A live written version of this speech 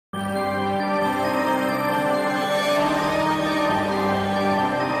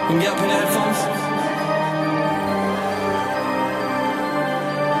Can we get up in the headphones?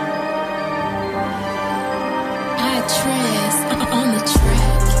 On the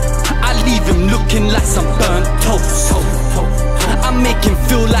track. I leave him looking like some burnt toast. I make him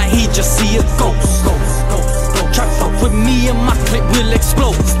feel like he just see a ghost. Try fuck with me and my clip will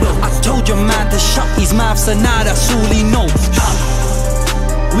explode. I told your man to shut his mouth, so now that's all he knows.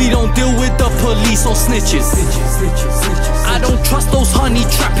 We don't deal with the police or snitches. I don't trust those honey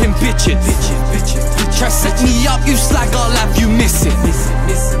trapping bitches. Try set me up, you slag, I'll have you missing.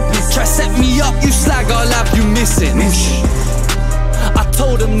 Try set me up, you slag, I'll have you missing. I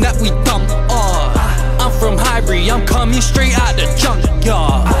told him that we dumb. I'm from Highbury, I'm coming straight out the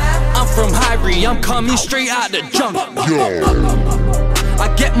junkyard. I'm from Highbury, I'm coming straight out the junkyard.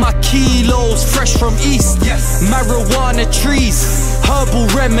 I get my kilos fresh from east. Marijuana trees, herbal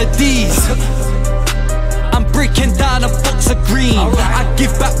remedies. I'm breaking down a box of green. I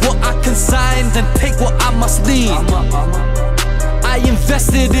give back what I consigned and take what I must need. I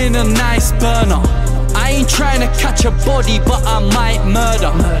invested in a nice burner. I ain't trying to catch a body, but I might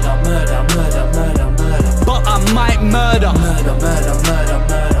murder. But I might murder.